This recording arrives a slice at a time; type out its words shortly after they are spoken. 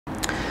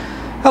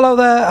Hello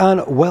there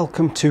and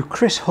welcome to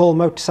Chris Hall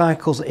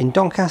Motorcycles in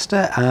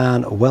Doncaster,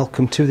 and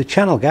welcome to the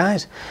channel,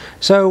 guys.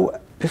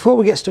 So before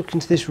we get stuck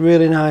into this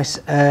really nice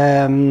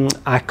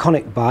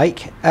iconic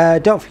bike,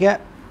 don't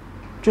forget,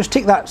 just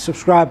tick that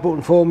subscribe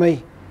button for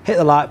me, hit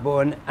the like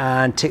button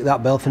and tick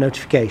that bell for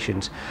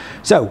notifications.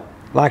 So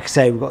like I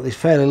say, we've got this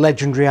fairly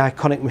legendary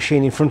iconic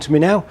machine in front of me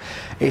now.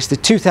 It's the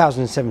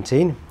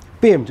 2017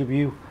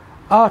 BMW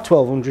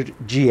R1200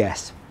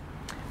 GS.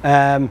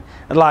 And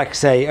like I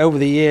say, over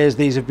the years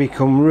these have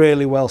become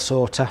really well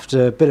sought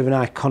after, a bit of an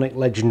iconic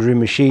legendary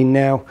machine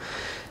now.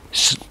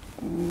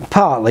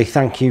 Partly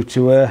thank you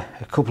to a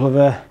couple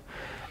of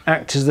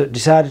actors that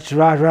decided to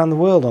ride around the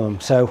world on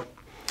them. So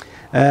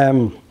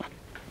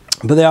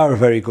but they are a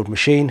very good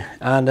machine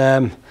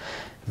and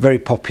very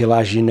popular,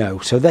 as you know.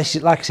 So this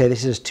is, like I say,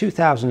 this is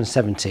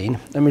 2017.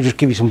 Let me just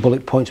give you some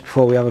bullet points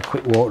before we have a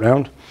quick walk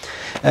round.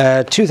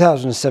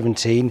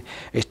 2017,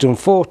 it's done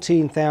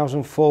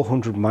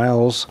 14,400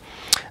 miles.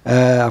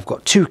 I've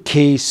got 2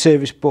 keys,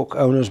 service book,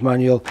 owner's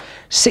manual,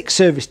 6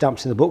 service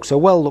stamps in the book, so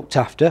well looked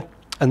after.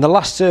 And the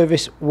last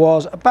service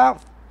was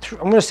about, I'm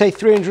going to say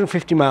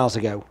 350 miles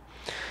ago.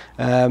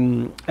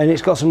 And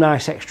it's got some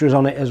nice extras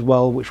on it as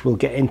well, which we'll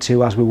get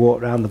into as we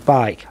walk around the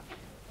bike.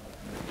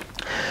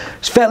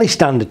 It's fairly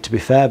standard, to be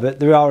fair,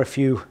 but there are a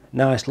few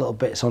nice little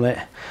bits on it.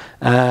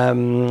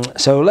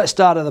 So let's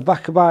start at the back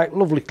of the bike.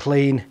 Lovely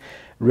clean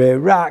rear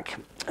rack.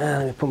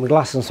 Let me put my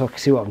glasses on so I can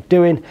see what I'm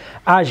doing.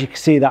 As you can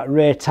see, that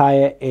rear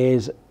tyre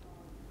is,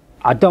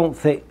 I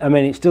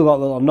mean, it's still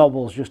got little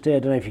knobbles just here. I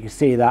don't know if you can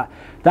see that.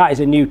 That is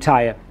a new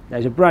tyre.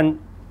 There's a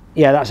brand,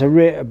 yeah, that's a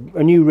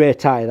new rear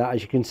tyre, that,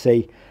 as you can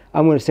see.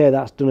 I'm going to say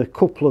that's done a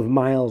couple of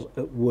miles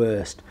at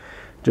worst.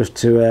 Just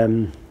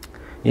to,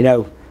 you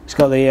know, it's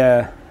got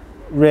the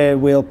rear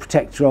wheel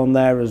protector on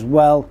there as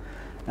well.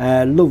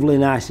 Lovely,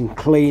 nice and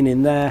clean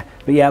in there.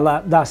 But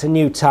yeah, that's a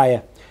new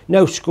tyre.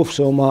 No scuffs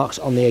or marks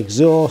on the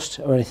exhaust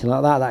or anything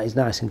like that. That is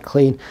nice and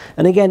clean.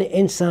 And again,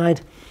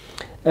 inside,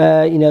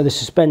 you know, the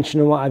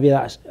suspension and what have you,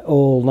 that's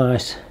all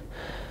nice,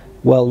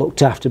 well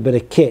looked after bit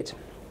of kit.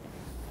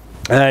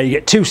 You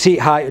get 2 seat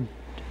height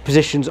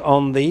positions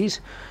on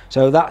these.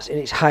 So that's in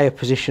its higher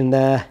position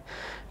there.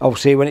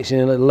 Obviously, when it's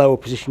in a lower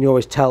position, you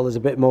always tell there's a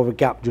bit more of a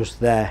gap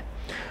just there.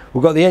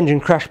 We've got the engine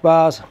crash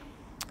bars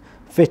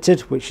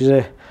fitted, which is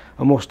a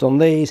must on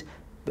these.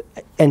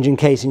 Engine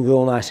casing is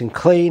all nice and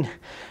clean.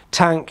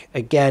 Tank,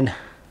 again,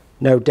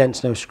 no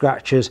dents, no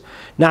scratches.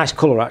 Nice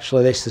colour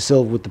actually, this, the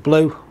silver with the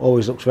blue,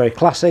 always looks very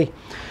classy.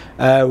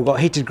 We've got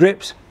heated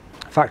grips,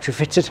 factory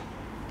fitted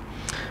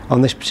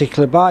on this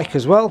particular bike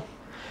as well,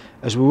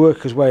 as we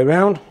work our way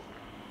around.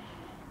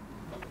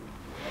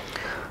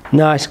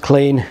 Nice,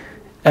 clean,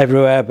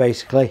 everywhere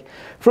basically.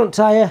 Front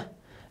tyre,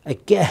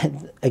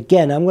 again,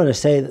 I'm going to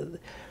say that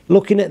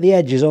looking at the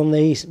edges on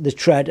these, the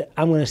tread,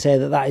 I'm going to say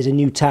that that is a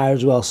new tyre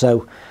as well.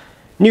 So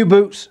new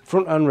boots,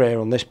 front and rear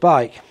on this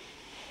bike.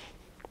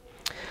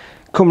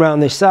 Come around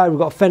this side, we've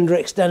got a fender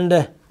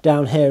extender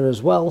down here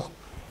as well.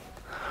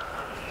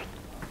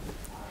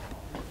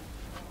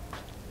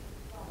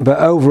 But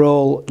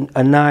overall,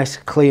 a nice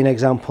clean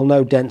example,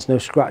 no dents, no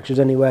scratches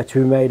anywhere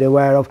to be made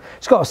aware of.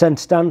 It's got a centre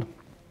stand.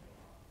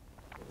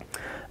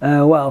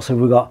 What else have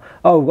we got?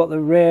 Oh, we've got the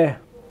rear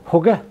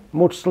hugger,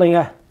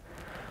 mudslinger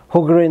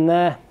hugger in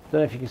there.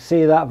 Don't know if you can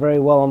see that very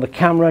well on the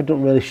camera.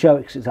 Don't really show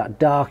it because it's that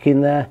dark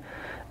in there.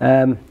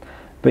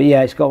 But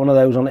yeah, it's got one of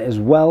those on it as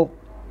well.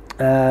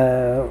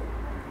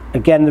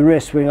 Again, the rear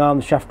swing arm,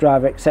 the shaft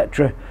drive,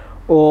 etc.,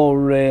 all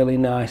really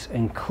nice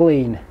and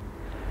clean.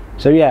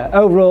 So yeah,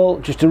 overall,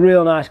 just a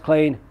real nice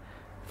clean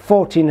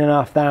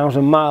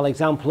 14,500 mile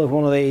example of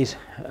one of these,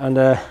 and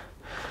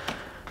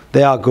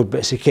they are good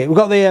bits of kit. We've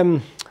got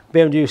the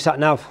BMW sat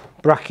nav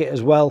bracket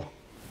as well.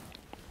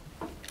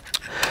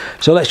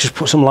 So let's just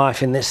put some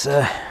life in this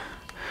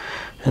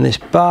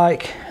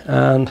bike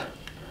and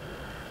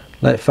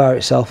let it fire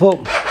itself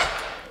up.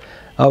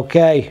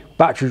 Okay,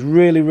 battery's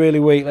really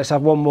weak. Let's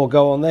have one more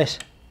go on this.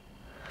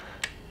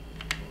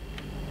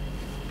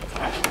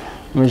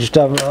 Let me just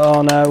have,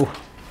 oh no.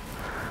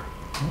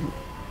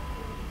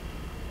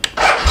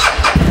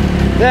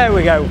 There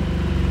we go.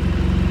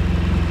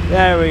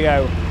 There we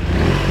go.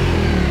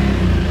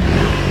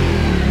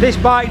 This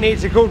bike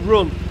needs a good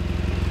run.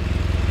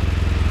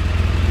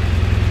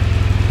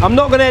 I'm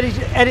not going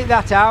to edit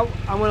that out.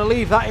 I'm going to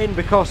leave that in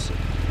because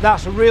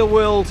that's a real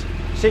world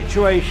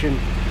situation.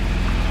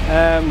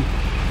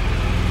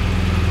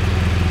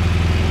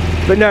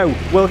 But no,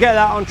 we'll get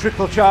that on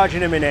trickle charge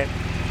in a minute.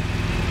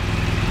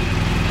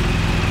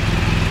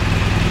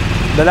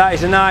 But that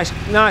is a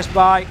nice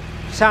bike.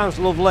 Sounds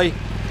lovely.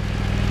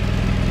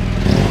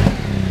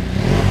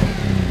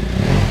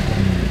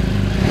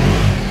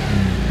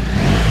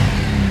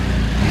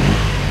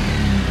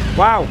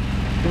 Wow,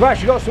 we've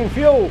actually got some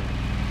fuel.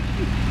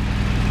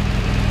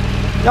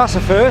 That's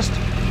a first.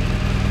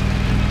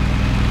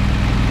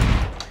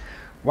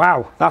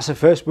 Wow, that's a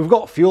first. We've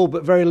got fuel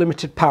but very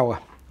limited power.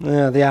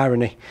 The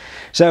irony.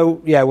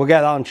 So yeah, we'll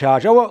get that on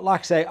charge. I won't, like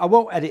I say, I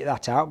won't edit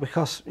that out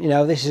because, you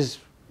know, this is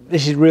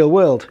real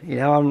world. You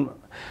know,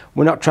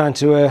 we're not trying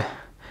to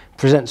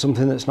present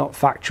something that's not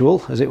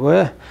factual, as it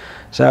were.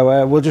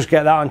 So we'll just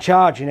get that on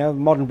charge. You know,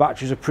 modern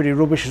batteries are pretty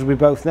rubbish, as we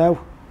both know.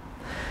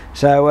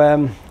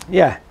 So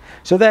yeah,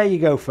 so there you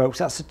go, folks.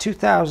 That's the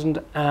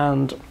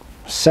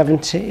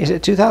 2017, is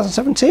it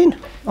 2017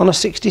 on a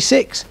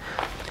 66?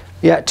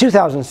 Yeah,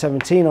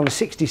 2017 on a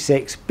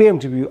 66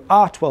 BMW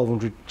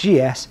R1200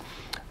 GS,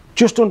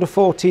 just under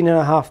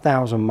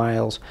 14,500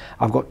 miles.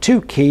 I've got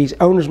 2 keys,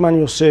 owner's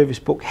manual, service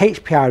book,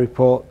 HPI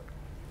report,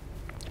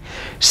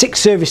 6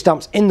 service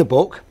stamps in the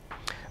book.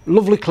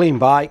 Lovely clean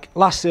bike,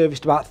 last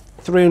serviced about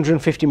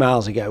 350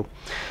 miles ago.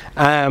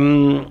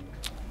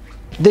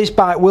 This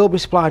bike will be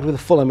supplied with a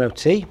full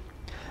MOT, a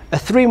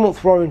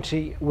 3-month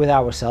warranty with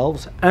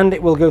ourselves, and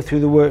it will go through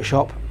the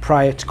workshop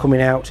prior to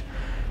coming out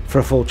for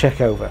a full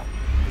check over.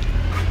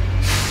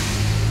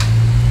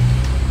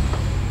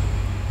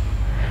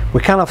 We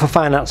can offer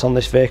finance on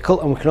this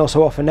vehicle, and we can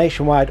also offer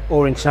nationwide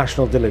or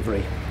international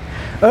delivery.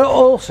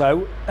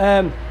 Also,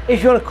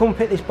 if you want to come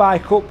pick this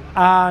bike up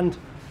and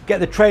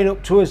get the train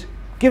up to us,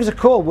 give us a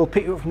call. We'll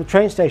pick you up from the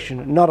train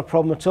station. Not a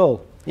problem at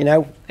all. You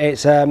know,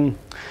 it's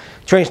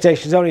train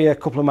station's only a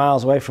couple of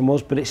miles away from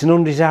us, but it's an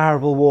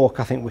undesirable walk,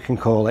 I think we can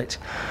call it.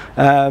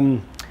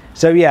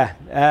 So yeah,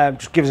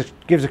 just give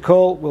us a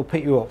call. We'll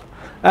pick you up.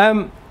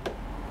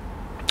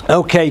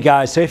 Okay,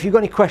 guys. So if you've got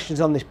any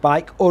questions on this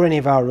bike or any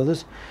of our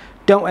others,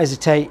 don't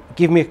hesitate.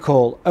 Give me a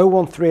call.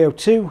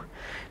 01302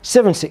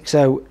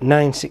 760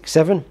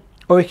 967,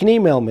 or you can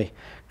email me,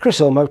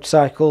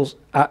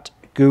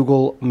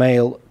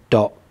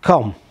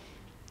 chrisallmotorcycles@googlemail.com.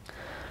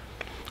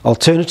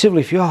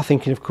 Alternatively, if you are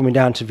thinking of coming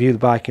down to view the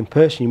bike in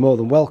person, you're more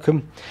than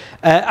welcome.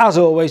 As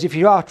always, if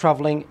you are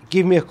travelling,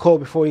 give me a call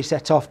before you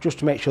set off, just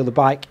to make sure the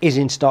bike is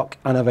in stock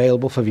and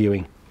available for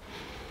viewing.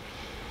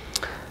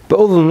 But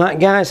other than that,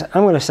 guys,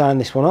 I'm going to sign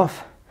this one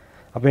off.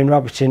 I've been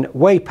rabbiting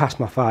way past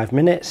my 5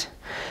 minutes.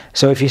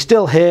 So if you're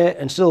still here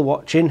and still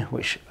watching,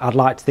 which I'd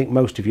like to think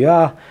most of you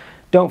are,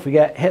 don't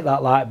forget, hit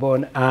that like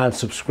button and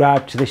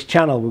subscribe to this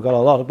channel. We've got a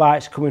lot of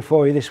bikes coming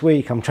for you this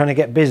week. I'm trying to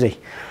get busy.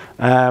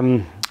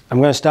 I'm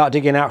going to start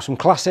digging out some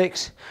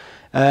classics,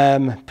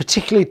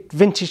 particularly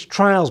vintage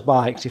trials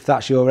bikes, if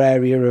that's your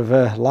area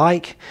of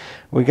like.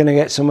 We're going to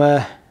get some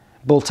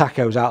bull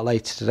tacos out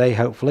later today,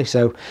 hopefully.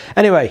 So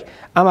anyway,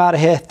 I'm out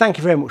of here. Thank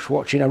you very much for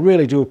watching. I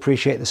really do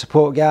appreciate the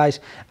support, guys,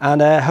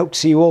 and hope to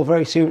see you all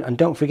very soon. And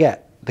don't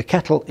forget, the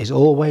kettle is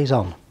always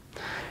on.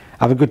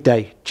 Have a good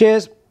day.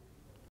 Cheers.